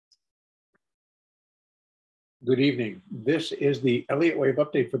Good evening. This is the Elliott wave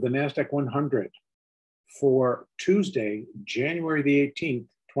update for the NASDAQ 100 for Tuesday, January the 18th,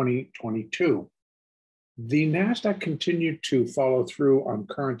 2022. The NASDAQ continued to follow through on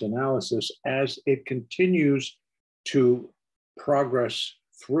current analysis as it continues to progress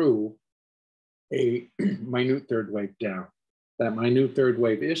through a minute third wave down. That minute third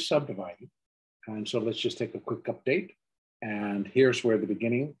wave is subdividing. And so let's just take a quick update. And here's where the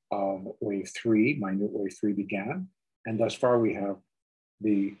beginning of wave three, minute wave three began. And thus far we have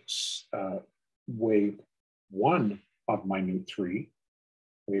the wave one of minute three,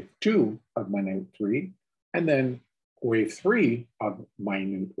 wave two of minute three, and then wave three of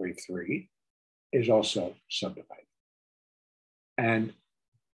minute wave three is also subdivided. And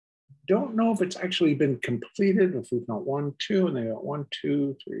don't know if it's actually been completed, if we've got 1, 2, and they got 1,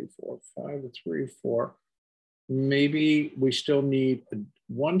 2, 3, 4, 5, 3, 4. Maybe we still need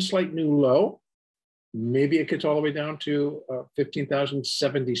one slight new low. Maybe it gets all the way down to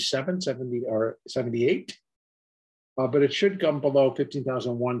 15,077, 70 or 78. But it should come below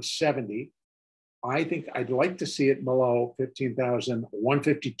 15,170. I think I'd like to see it below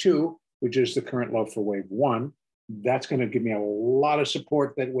 15,152, which is the current low for wave one. That's going to give me a lot of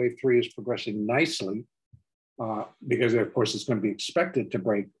support that wave three is progressing nicely because, of course, it's going to be expected to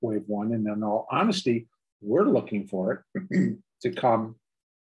break wave one. And in all honesty, we're looking for it to come,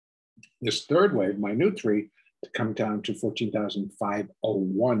 this third wave, minute three, to come down to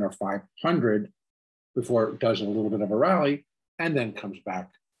 14,501 or 500 before it does a little bit of a rally and then comes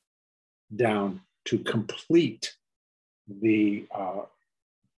back down to complete the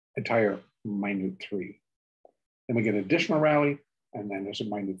entire minute three. Then we get an additional rally, and then there's a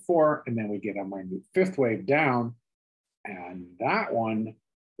minute four, and then we get a minute fifth wave down. And that one,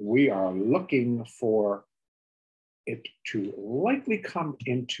 we are looking for it to likely come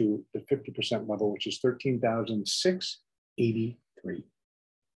into the 50% level, which is 13,683,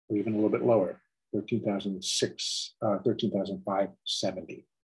 or even a little bit lower, 13,570.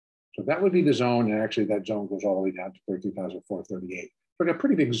 So that would be the zone, and actually that zone goes all the way down to 13,438. So a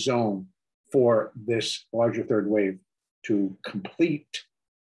pretty big zone for this larger third wave to complete,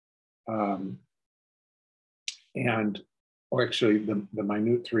 or actually the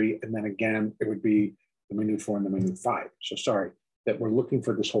minute three, and then again, it would be the minute four and the minute five. So sorry, that we're looking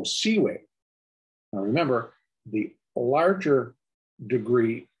for this whole C wave. Now remember, the larger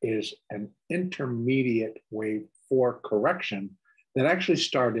degree is an intermediate wave four correction that actually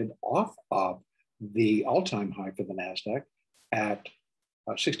started off of the all-time high for the NASDAQ at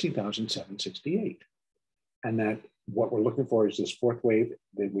 16,768. And that what we're looking for is this fourth wave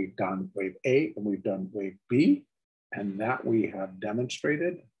that we've done wave A and we've done wave B, and that we have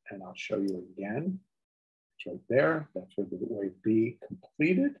demonstrated, and I'll show you again. It's right there. That's where the wave B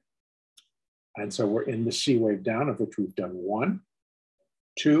completed. And so we're in the C wave down, of which we've done 1,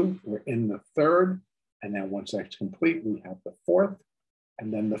 2, we're in the third, and then once that's complete, we have the fourth,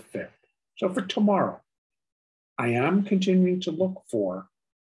 and then the fifth. So for tomorrow, I am continuing to look for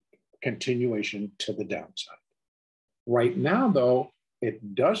continuation to the downside. Right now, though,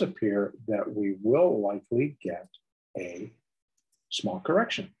 it does appear that we will likely get a small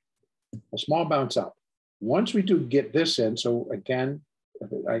correction, a small bounce up. Once we do get this in, so again,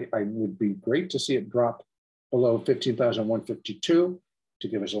 I would be great to see it drop below 15,152 to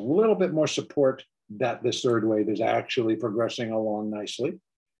give us a little bit more support that this third wave is actually progressing along nicely.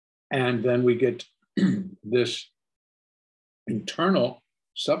 And then we get this internal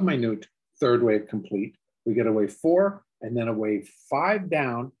subminute third wave complete. We get a wave four and then a wave five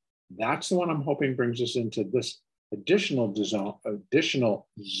down. That's the one I'm hoping brings us into this additional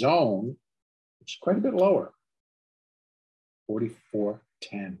zone. It's quite a bit lower,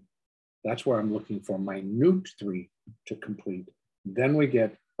 4410. That's where I'm looking for minute three to complete. Then we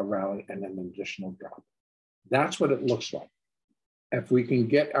get a rally and then an additional drop. That's what it looks like. If we can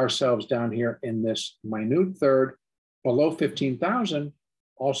get ourselves down here in this minute third below 15,000,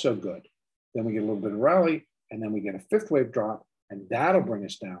 also good. Then we get a little bit of rally, and then we get a fifth wave drop, and that'll bring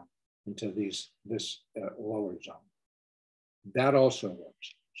us down into this lower zone. That also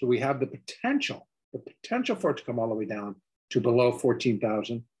works. So we have the potential for it to come all the way down to below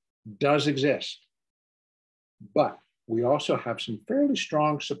 14,000 does exist. But we also have some fairly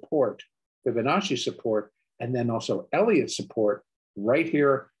strong support, Fibonacci support, and then also Elliott support right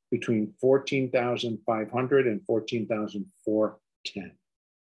here between 14,500 and 14,410.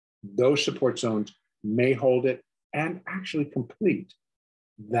 Those support zones may hold it and actually complete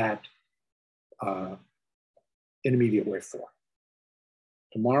that intermediate wave four.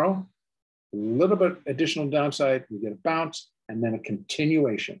 Tomorrow, a little bit additional downside, we get a bounce and then a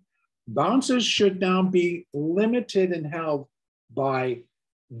continuation. Bounces should now be limited and held by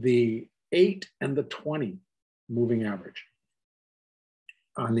the 8 and the 20 moving average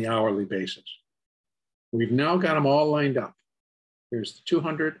on the hourly basis. We've now got them all lined up. Here's the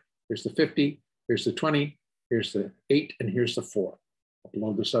 200, here's the 50, here's the 20, here's the 8, and here's the 4. I'll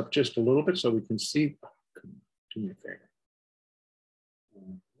blow this up just a little bit so we can see. Do me a favor.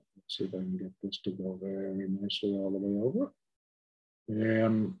 Let's see if I can get this to go very nicely all the way over.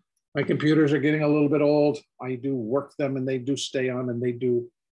 My computers are getting a little bit old. I do work them and they do stay on and they do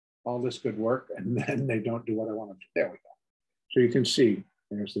all this good work and then they don't do what I want them to. There we go. So you can see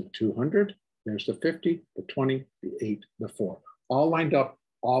there's the 200, there's the 50, the 20, the 8, the 4, all lined up,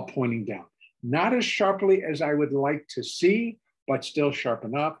 all pointing down. Not as sharply as I would like to see, but still sharp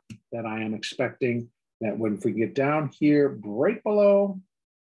enough that I am expecting that when we get down here, right below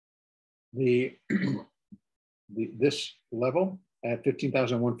this level at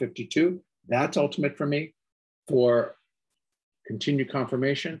 15,152, that's ultimate for me for continued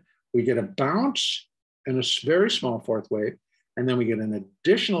confirmation. We get a bounce and a very small fourth wave, and then we get an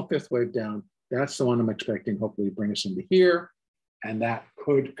additional fifth wave down. That's the one I'm expecting, hopefully bring us into here, and that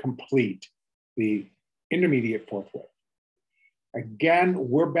could complete the intermediate fourth wave. Again,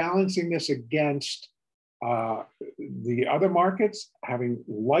 we're balancing this against the other markets having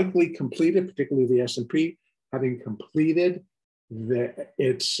likely completed, particularly the S&P, having completed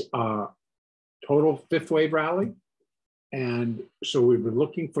its total fifth wave rally. And so we've been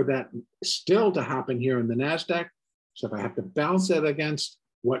looking for that still to happen here in the NASDAQ. So if I have to balance that against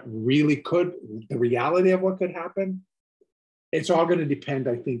what really could, the reality of what could happen, it's all going to depend,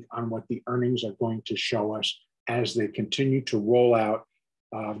 I think, on what the earnings are going to show us as they continue to roll out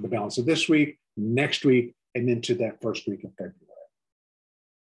the balance of this week, next week, and into that first week of February.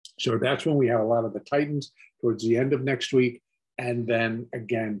 So that's when we have a lot of the Titans towards the end of next week. And then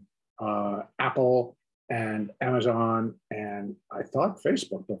again, Apple and Amazon, and I thought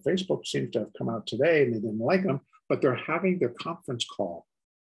Facebook, but Facebook seems to have come out today and they didn't like them, but they're having their conference call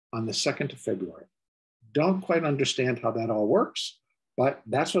on the 2nd of February. Don't quite understand how that all works, but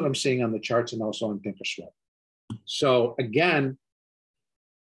that's what I'm seeing on the charts and also on Thinkorswim. So again,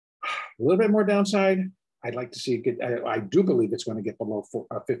 a little bit more downside. I'd like to see it get, I do believe it's going to get below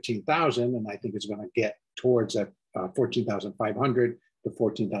 15,000, and I think it's going to get towards 14,500 to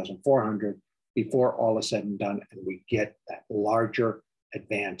 14,400 before all is said and done, and we get that larger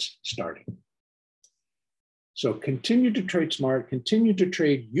advance starting. So continue to trade smart, continue to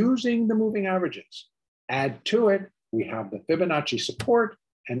trade using the moving averages. Add to it, we have the Fibonacci support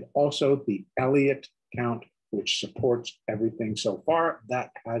and also the Elliott count, which supports everything so far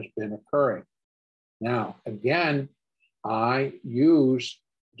that has been occurring. Now, again, I use,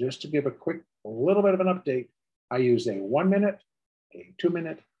 just to give a little bit of an update, I use a 1 minute, a 2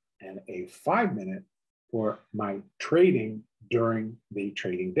 minute, and a 5 minute for my trading during the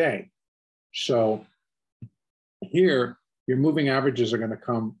trading day. So here, your moving averages are going to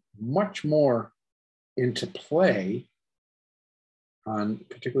come much more into play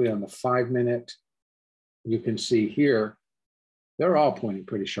particularly on the 5 minute. You can see here, they're all pointing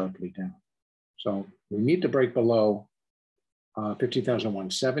pretty sharply down. So we need to break below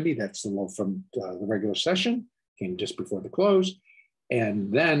 15,170. That's the low from the regular session, came just before the close.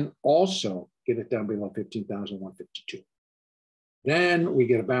 And then also get it down below 15,152. Then we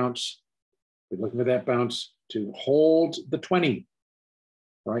get a bounce. We're looking for that bounce to hold the 20.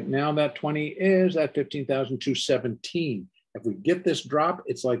 Right now, that 20 is at 15,217. If we get this drop,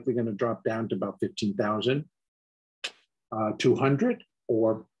 it's likely going to drop down to about 15,200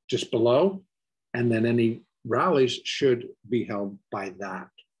 or just below. And then any rallies should be held by that.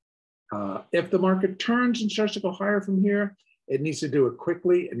 If the market turns and starts to go higher from here, it needs to do it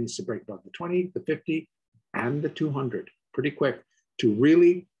quickly. It needs to break above the 20, the 50, and the 200 pretty quick to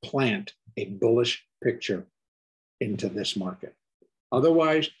really plant a bullish picture into this market.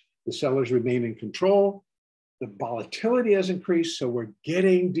 Otherwise, the sellers remain in control. The volatility has increased, so we're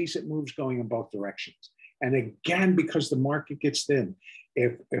getting decent moves going in both directions. And again, because the market gets thin,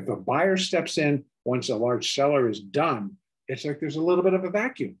 if a buyer steps in once a large seller is done, it's like there's a little bit of a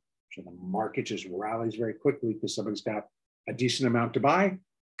vacuum. So the market just rallies very quickly because somebody's got a decent amount to buy,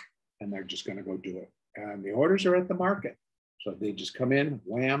 and they're just going to go do it. And the orders are at the market. So they just come in,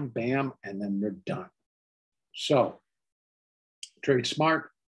 wham, bam, and then they're done. So trade smart,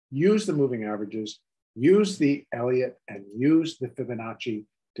 use the moving averages, use the Elliott, and use the Fibonacci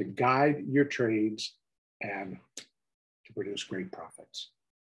to guide your trades and to produce great profits.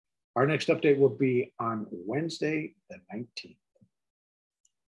 Our next update will be on Wednesday, the 19th.